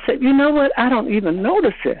overcome. And I said, you know what? I don't even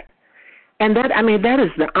notice it. And that is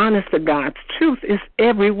the honest to God's truth. It's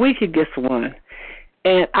every week he gets one.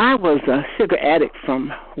 And I was a sugar addict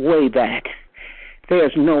from way back.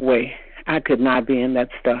 There's no way I could not be in that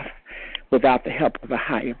stuff without the help of a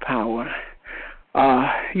higher power.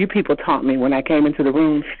 You people taught me when I came into the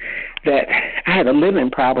rooms that I had a living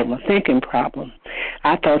problem, a thinking problem.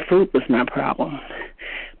 I thought food was my problem,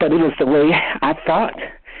 but it was the way I thought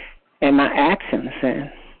and my actions. And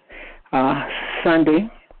Sunday,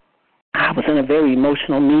 I was in a very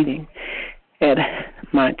emotional meeting at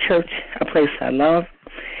my church, a place I love,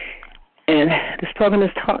 and this program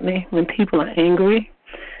has taught me when people are angry,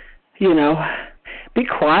 be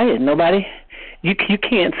quiet. You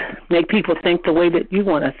can't make people think the way that you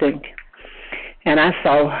want to think. And I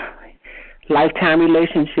saw lifetime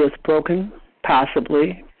relationships broken,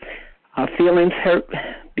 possibly, feelings hurt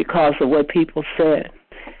because of what people said.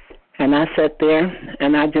 And I sat there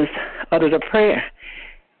and I just uttered a prayer.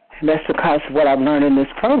 And that's because of what I've learned in this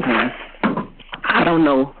program. I don't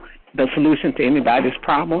know the solution to anybody's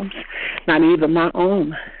problems, not even my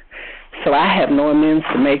own. So I have no amends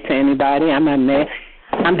to make to anybody. I'm not mad.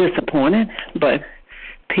 I'm disappointed, but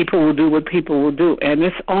people will do what people will do. And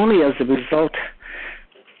it's only as a result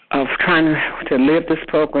of trying to live this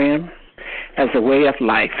program as a way of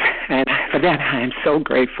life. And for that, I am so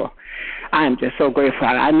grateful. I am just so grateful.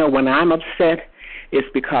 I know when I'm upset, it's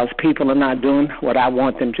because people are not doing what I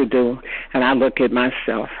want them to do, and I look at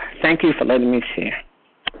myself. Thank you for letting me share.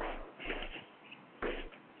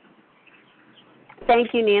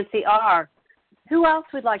 Thank you, Nancy R. Who else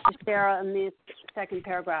would like to share on this second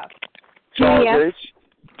paragraph? Charles H.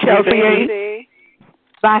 Chelsea H.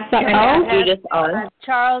 Vasa O. Judith R.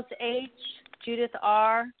 Charles H. Judith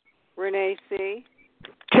R. Renee C.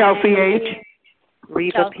 Chelsea H.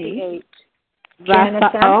 Reva Chelsea P. H.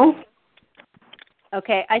 Vasa O.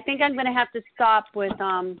 Okay, I think I'm going to have to stop with,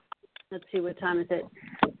 let's see, what time is it?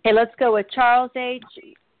 Okay, let's go with Charles H.,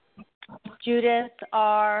 Judith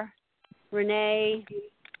R., Renee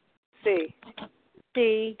C.,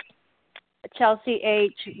 Chelsea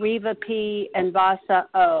H., Reva P., and Vasa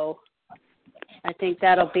O. I think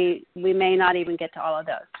that'll be, we may not even get to all of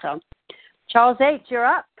those. So, Charles H., you're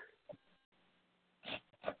up.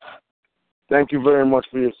 Thank you very much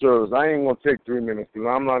for your service. I ain't going to take 3 minutes because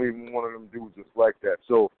I'm not even one of them dudes just like that.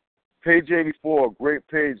 So, page 84, great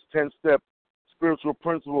page, 10-step spiritual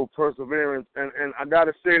principle, perseverance. And I got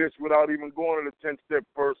to say this without even going to the 10-step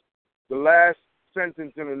first. The last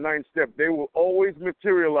sentence in the 9th step, they will always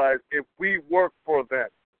materialize if we work for that.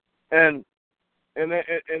 And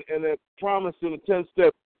the promise in the 10th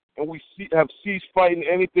step, and we have ceased fighting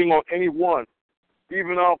anything or anyone,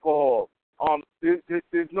 even alcohol.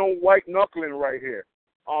 There's no white knuckling right here.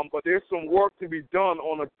 But there's some work to be done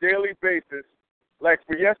on a daily basis. Like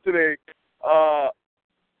for yesterday,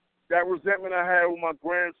 that resentment I had with my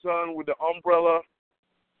grandson with the umbrella,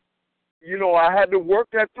 you know, I had to work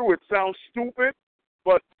that through. It sounds stupid,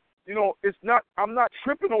 but, you know, it's not. I'm not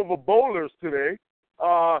tripping over boulders today.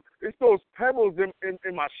 It's those pebbles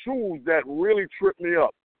in my shoes that really trip me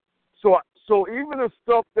up. So even the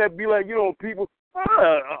stuff that be like, you know, people,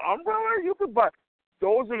 umbrella, you could buy.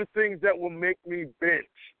 Those are the things that will make me bench.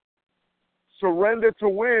 Surrender to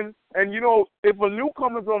win. And, you know, if a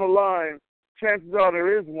newcomer's on the line, chances are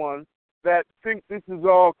there is one that thinks this is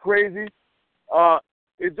all crazy.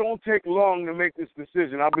 It don't take long to make this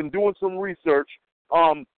decision. I've been doing some research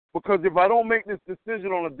because if I don't make this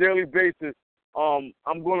decision on a daily basis, I'm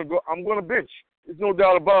gonna bench. There's no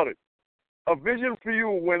doubt about it. A vision for you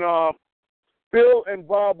when Bill and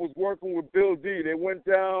Bob was working with Bill D. They went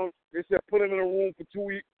down. They said put him in a room for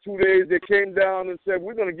 2 days. They came down and said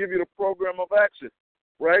we're gonna give you the program of action,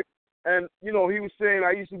 right? And you know he was saying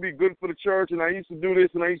I used to be good for the church and I used to do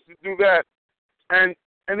this and I used to do that, and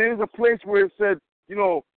there's a place where it said you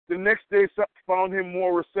know the next day found him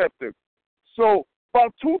more receptive. So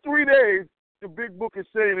about 2-3 days, the big book is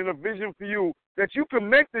saying in a vision for you that you can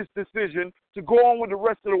make this decision to go on with the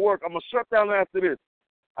rest of the work. I'm going to shut down after this.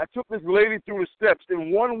 I took this lady through the steps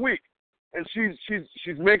in 1 week, and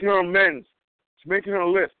she's making her amends. She's making her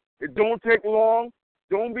list. It don't take long.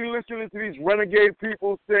 Don't be listening to these renegade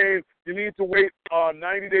people saying you need to wait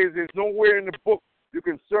 90 days. There's nowhere in the book. You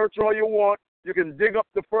can search all you want. You can dig up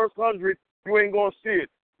the first 100. You ain't going to see it.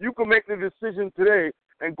 You can make the decision today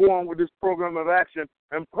and go on with this program of action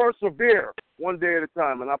and persevere one day at a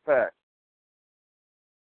time, and I pass.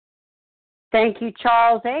 Thank you,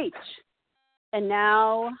 Charles H. And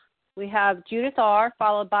now we have Judith R.,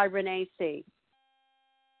 followed by Renee C.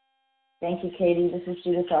 Thank you, Katie. This is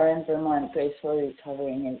Judith R. in Vermont, gracefully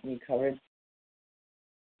recovering and recovered.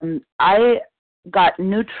 I got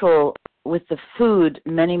neutral with the food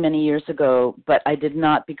many, many years ago, but I did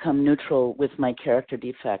not become neutral with my character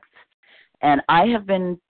defects. And I have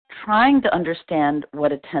been trying to understand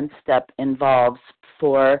what a 10th step involves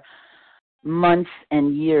for months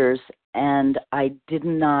and years, and I did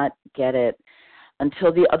not get it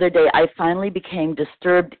until the other day. I finally became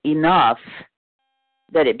disturbed enough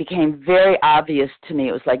that it became very obvious to me.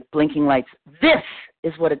 It was like blinking lights. This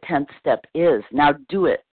is what a 10th step is. Now do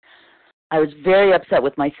it. I was very upset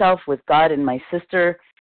with myself, with God and my sister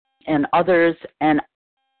and others, and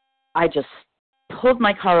I just pulled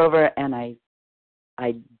my car over and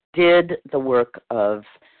I did the work of,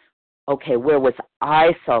 okay, where was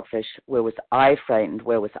I selfish? Where was I frightened?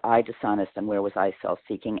 Where was I dishonest? And where was I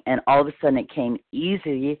self-seeking? And all of a sudden it came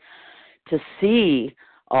easy to see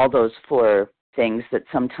all those 4 things that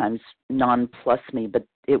sometimes nonplus me, but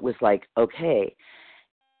it was like, okay.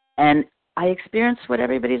 And I experienced what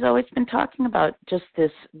everybody's always been talking about, just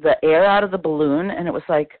the air out of the balloon, and it was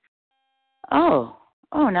like, oh,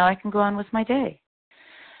 now I can go on with my day.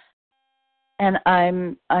 And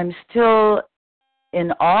I'm still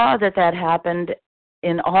in awe that happened,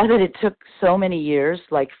 in awe that it took so many years,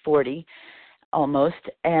 like 40 almost.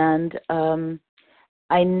 And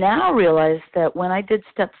I now realize that when I did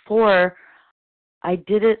step 4, I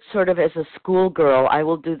did it sort of as a schoolgirl. I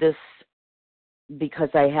will do this because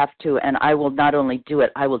I have to, and I will not only do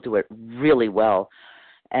it, I will do it really well.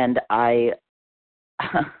 And I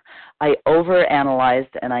overanalyzed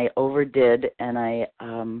and I overdid, and I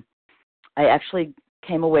actually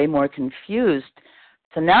came away more confused.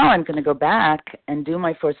 So now I'm going to go back and do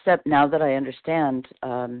my 4th step now that I understand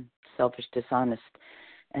selfish, dishonest.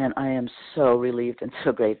 And I am so relieved and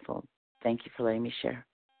so grateful. Thank you for letting me share.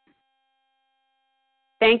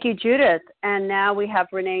 Thank you, Judith. And now we have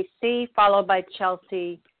Renee C., followed by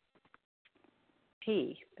Chelsea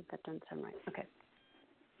P. But that doesn't sound right. Okay.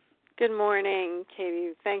 Good morning,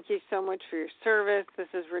 Katie. Thank you so much for your service. This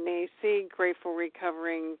is Renee C., grateful,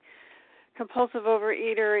 recovering compulsive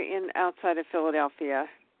overeater outside of Philadelphia.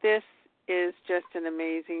 This is just an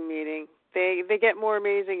amazing meeting. They get more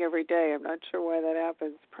amazing every day. I'm not sure why that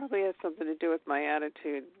happens. Probably has something to do with my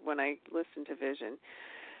attitude when I listen to Vision.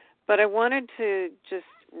 But I wanted to just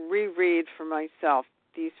reread for myself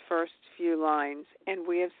these first few lines. And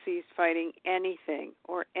we have ceased fighting anything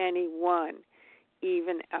or anyone,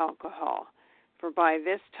 even alcohol. For by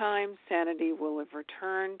this time sanity will have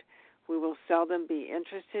returned. We will seldom be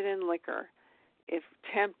interested in liquor. If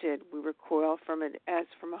tempted, we recoil from it as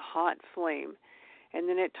from a hot flame. And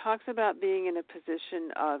then it talks about being in a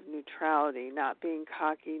position of neutrality, not being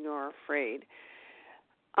cocky nor afraid.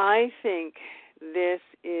 I think this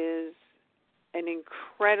is an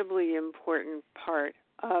incredibly important part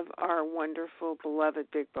of our wonderful, beloved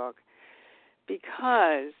Big Book,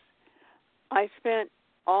 because I spent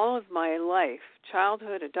all of my life,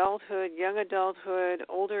 childhood, adulthood, young adulthood,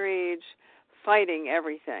 older age, fighting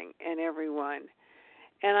everything and everyone.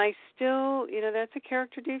 And I still, that's a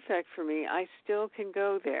character defect for me. I still can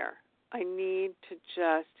go there. I need to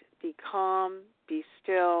just be calm, be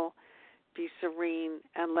still, be serene,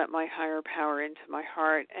 and let my higher power into my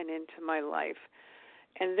heart and into my life.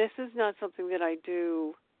 And this is not something that I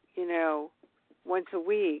do, once a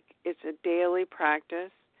week. It's a daily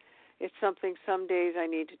practice. It's something some days I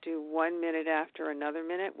need to do 1 minute after another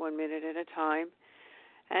minute, 1 minute at a time.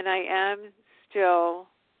 And I am still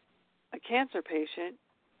a cancer patient,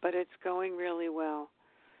 but it's going really well.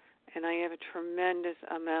 And I have a tremendous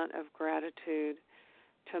amount of gratitude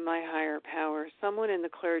to my higher power. Someone in the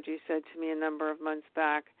clergy said to me a number of months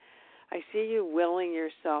back, I see you willing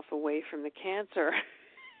yourself away from the cancer.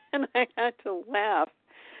 And I had to laugh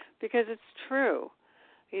because it's true.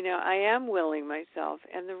 I am willing myself.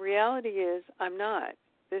 And the reality is I'm not.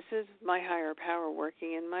 This is my higher power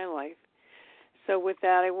working in my life. So with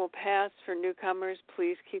that, I will pass. For newcomers,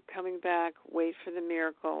 please keep coming back. Wait for the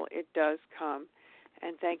miracle. It does come.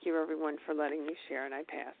 And thank you, everyone, for letting me share, and I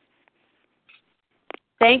pass.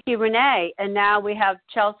 Thank you, Renee. And now we have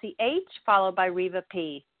Chelsea H., followed by Reva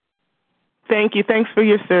P. Thank you. Thanks for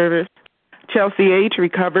your service. Chelsea H.,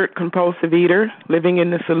 recovered compulsive eater, living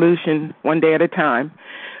in the solution one day at a time.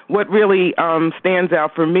 What really stands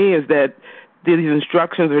out for me is that these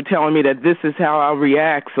instructions are telling me that this is how I'll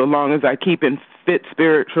react so long as I keep in fit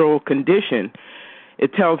spiritual condition.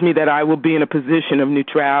 It tells me that I will be in a position of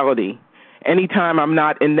neutrality. Anytime I'm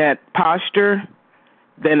not in that posture,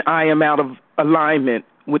 then I am out of alignment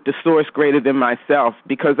with the source greater than myself,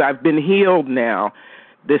 because I've been healed now.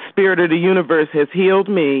 The spirit of the universe has healed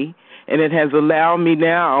me, and it has allowed me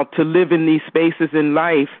now to live in these spaces in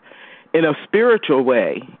life in a spiritual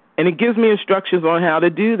way. And it gives me instructions on how to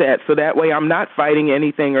do that, so that way I'm not fighting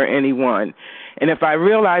anything or anyone. And if I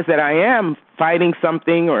realize that I am fighting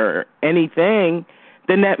something or anything,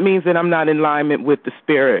 then that means that I'm not in alignment with the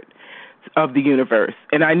spirit of the universe.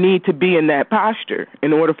 And I need to be in that posture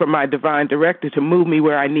in order for my divine director to move me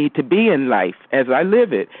where I need to be in life as I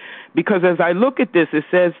live it. Because as I look at this, it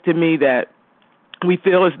says to me that we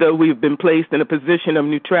feel as though we've been placed in a position of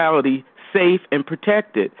neutrality, safe and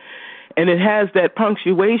protected. And it has that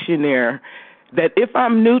punctuation there that if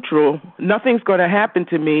I'm neutral, nothing's going to happen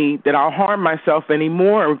to me that I'll harm myself any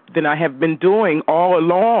more than I have been doing all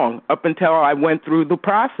along up until I went through the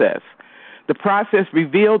process. The process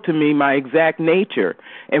revealed to me my exact nature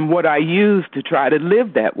and what I used to try to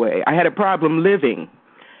live that way. I had a problem living,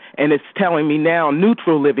 and it's telling me now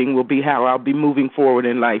neutral living will be how I'll be moving forward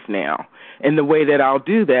in life now. And the way that I'll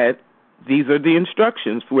do that, these are the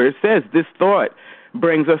instructions where it says this thought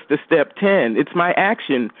brings us to step 10. It's my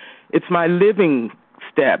action. It's my living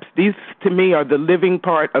steps. These, to me, are the living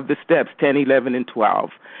part of the steps 10, 11, and 12.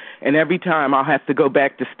 And every time I'll have to go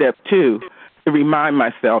back to step 2 to remind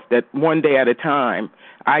myself that one day at a time,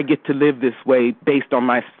 I get to live this way based on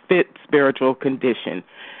my fit spiritual condition.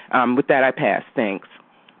 With that, I pass. Thanks.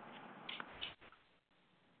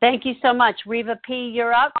 Thank you so much. Reva P.,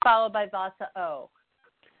 you're up, followed by Vasa O.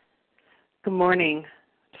 Good morning.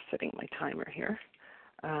 Just setting my timer here.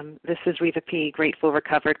 This is Reva P., grateful,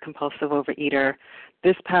 recovered, compulsive overeater.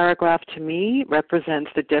 This paragraph to me represents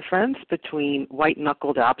the difference between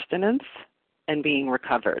white-knuckled abstinence and being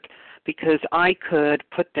recovered, because I could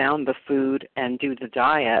put down the food and do the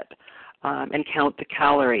diet and count the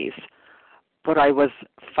calories, but I was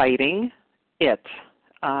fighting it.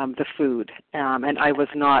 The food, and I was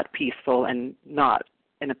not peaceful and not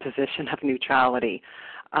in a position of neutrality.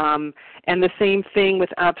 And the same thing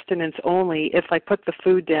with abstinence only. If I put the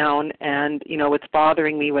food down and, it's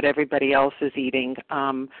bothering me what everybody else is eating,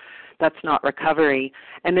 that's not recovery.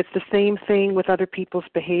 And it's the same thing with other people's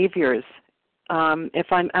behaviors.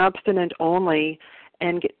 If I'm abstinent only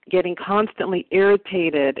and getting constantly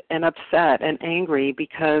irritated and upset and angry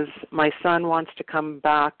because my son wants to come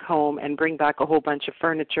back home and bring back a whole bunch of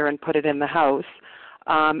furniture and put it in the house,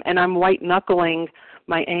 and I'm white-knuckling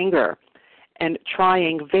my anger and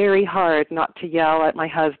trying very hard not to yell at my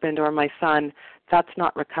husband or my son, that's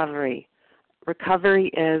not recovery. Recovery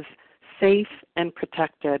is safe and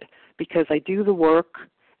protected because I do the work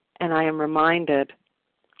and I am reminded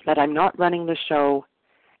that I'm not running the show.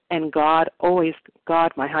 And God,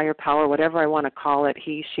 my higher power, whatever I want to call it,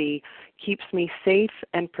 he, she, keeps me safe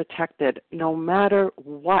and protected no matter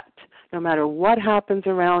what happens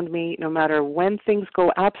around me, no matter when things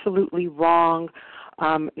go absolutely wrong,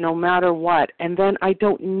 no matter what. And then I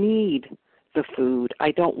don't need the food.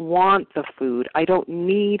 I don't want the food. I don't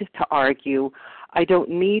need to argue. I don't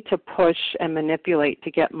need to push and manipulate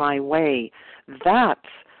to get my way. That's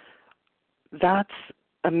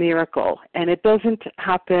a miracle, and it doesn't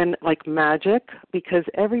happen like magic, because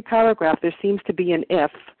every paragraph there seems to be an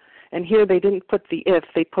if, and here they didn't put the if,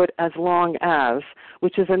 they put as long as,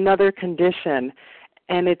 which is another condition,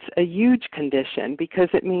 and it's a huge condition because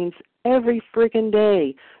it means every friggin'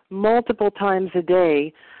 day, multiple times a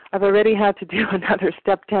day. I've already had to do another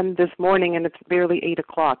step 10 this morning, and it's barely 8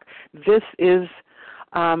 o'clock. This is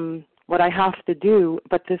what I have to do,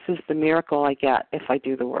 but this is the miracle I get if I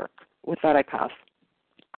do the work. With that, I pass.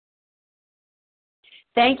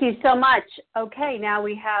 Thank you so much. Okay, now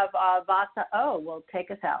we have Vasa O. will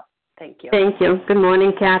take us out. Thank you. Thank you. Good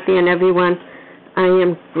morning, Kathy and everyone. I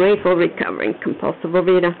am grateful, recovering compulsive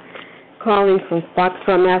overeater, calling from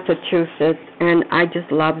Foxborough, Massachusetts, and I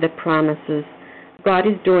just love the promises. God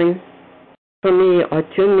is doing for me or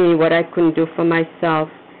to me what I couldn't do for myself.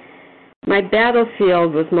 My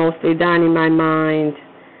battlefield was mostly done in my mind,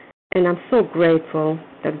 and I'm so grateful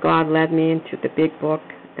that God led me into the big book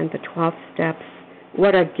and the 12 steps.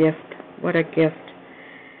 What a gift, what a gift.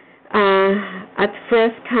 At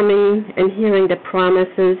first coming and hearing the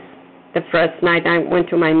promises, the first night I went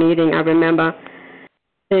to my meeting, I remember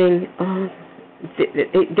saying,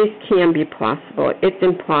 this can't be possible. It's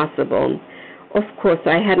impossible. Of course,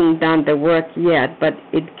 I hadn't done the work yet, but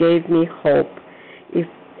it gave me hope.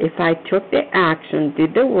 If I took the action,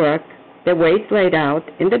 did the work, the way it's laid out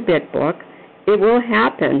in the big book, it will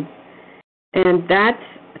happen. And that's,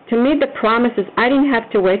 to me, the promises, I didn't have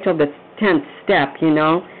to wait till the 10th step,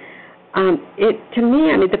 To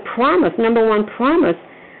me, the promise, number one promise,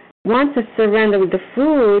 once I surrendered with the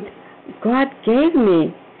food, God gave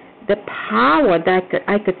me the power that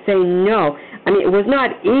I could say no. It was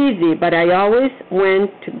not easy, but I always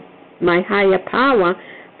went to my higher power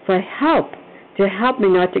for help, to help me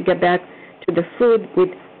not to get back to the food with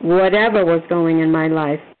whatever was going in my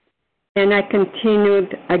life. And I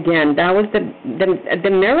continued again. That was the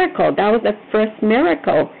miracle. That was the first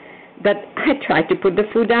miracle. That I tried to put the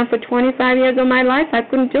food down for 25 years of my life. I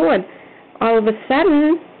couldn't do it. All of a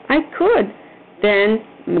sudden, I could. Then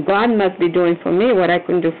God must be doing for me what I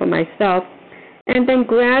couldn't do for myself. And then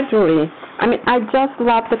gradually, I just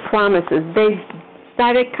love the promises. They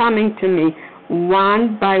started coming to me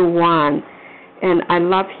one by one. And I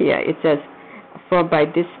love here, it says, for by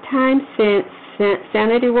this time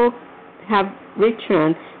sanity will have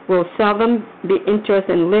returned, will seldom be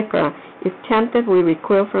interested in liquor. If tempted, we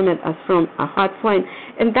recoil from it as from a hot flame.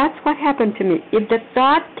 And that's what happened to me. If the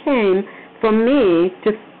thought came for me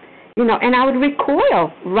to, and I would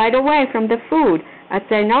recoil right away from the food. I'd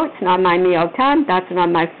say, no, it's not my meal time. That's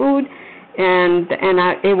not my food. And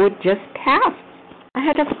it would just pass. I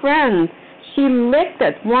had a friend. She licked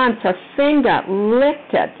it once, her finger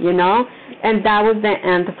licked it, and that was the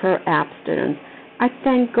end of her abstinence. I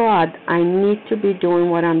thank God I need to be doing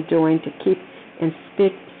what I'm doing to keep in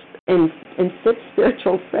fit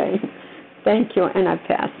spiritual faith. Thank you, and I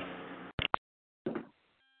pass.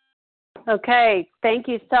 Okay, thank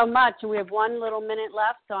you so much. We have 1 little minute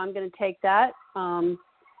left, so I'm going to take that.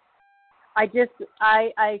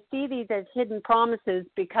 I see these as hidden promises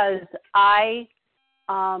because I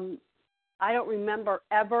don't remember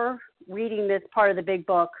ever reading this part of the big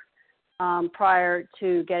book prior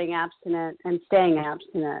to getting abstinent and staying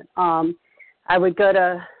abstinent. I would go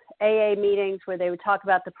to AA meetings where they would talk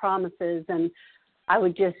about the promises, and I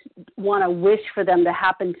would just want to wish for them to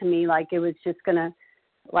happen to me like it was just going to,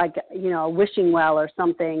 a wishing well or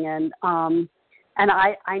something. And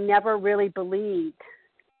I never really believed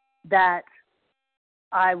that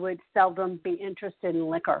I would seldom be interested in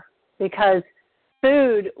liquor because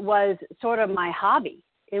food was sort of my hobby.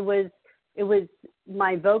 It was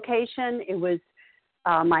my vocation. It was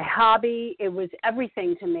my hobby. It was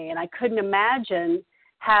everything to me, and I couldn't imagine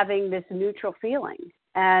having this neutral feeling.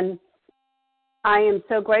 And I am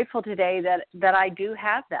so grateful today that I do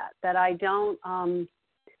have that I don't,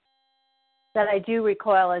 that I do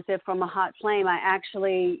recoil as if from a hot flame. I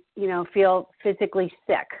actually, feel physically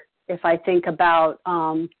sick if I think about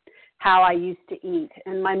how I used to eat.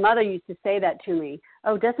 And my mother used to say that to me.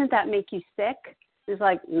 Oh, doesn't that make you sick? It's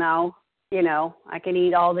like, no, I can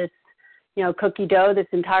eat all this, cookie dough, this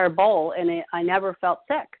entire bowl, and I never felt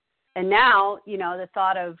sick. And now, the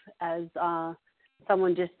thought of, as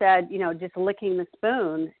someone just said, just licking the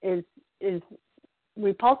spoon is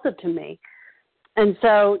repulsive to me. And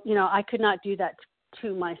so, I could not do that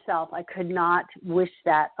to myself. I could not wish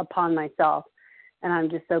that upon myself. And I'm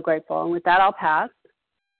just so grateful. And with that, I'll pass.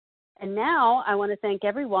 And now I want to thank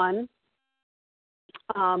everyone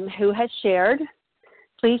who has shared.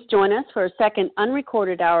 Please join us for a second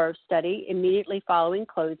unrecorded hour of study immediately following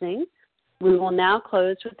closing. We will now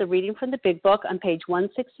close with the reading from the Big Book on page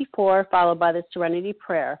 164, followed by the Serenity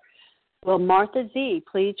Prayer. Will Martha Z.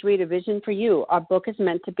 please read A Vision for You? Our book is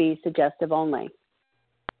meant to be suggestive only.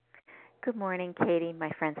 Good morning, Katie,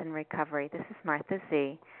 my friends in recovery. This is Martha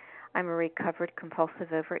Z. I'm a recovered compulsive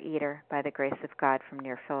overeater by the grace of God from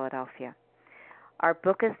near Philadelphia. Our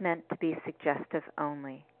book is meant to be suggestive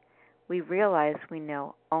only. We realize we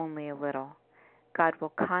know only a little. God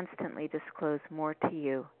will constantly disclose more to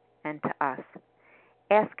you and to us.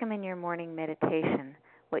 Ask Him in your morning meditation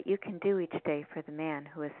what you can do each day for the man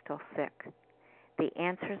who is still sick. The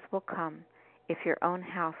answers will come if your own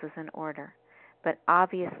house is in order, but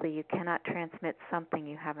obviously you cannot transmit something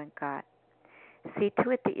you haven't got. See to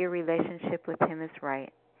it that your relationship with Him is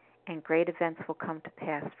right, and great events will come to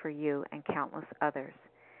pass for you and countless others.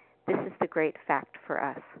 This is the great fact for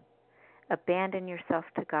us. Abandon yourself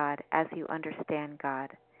to God as you understand God.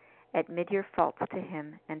 Admit your faults to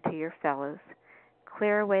Him and to your fellows.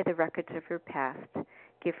 Clear away the wreckage of your past.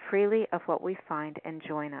 Give freely of what we find and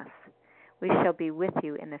join us. We shall be with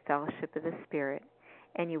you in the fellowship of the Spirit,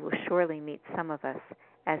 and you will surely meet some of us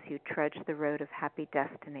as you trudge the road of happy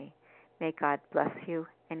destiny. May God bless you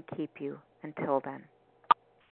and keep you until then.